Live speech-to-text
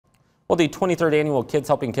Well, the 23rd annual Kids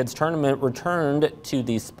Helping Kids tournament returned to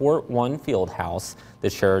the Sport One Fieldhouse. The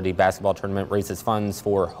charity basketball tournament raises funds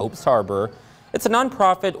for Hopes Harbor. It's a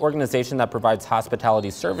nonprofit organization that provides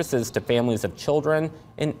hospitality services to families of children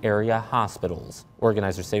in area hospitals.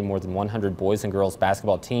 Organizers say more than 100 boys and girls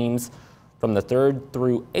basketball teams from the 3rd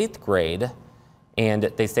through 8th grade, and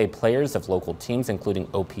they say players of local teams including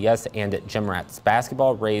OPS and Gem Rats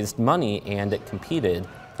basketball raised money and competed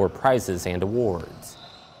for prizes and awards.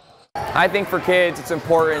 I think for kids it's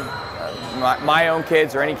important, my own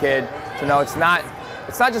kids or any kid, to know it's not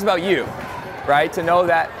just about you, right? To know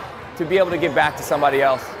that to be able to give back to somebody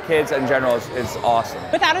else, kids in general, is awesome.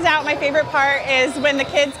 Without a doubt, my favorite part is when the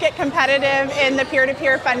kids get competitive in the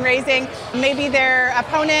peer-to-peer fundraising. Maybe their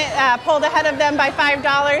opponent pulled ahead of them by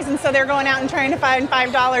 $5, and so they're going out and trying to find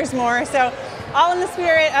 $5 more. So all in the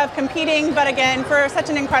spirit of competing, but again, for such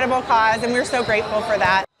an incredible cause, and we're so grateful for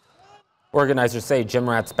that. Organizers say Gem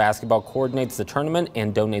Rats basketball coordinates the tournament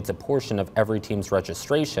and donates a portion of every team's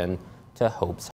registration to Hopes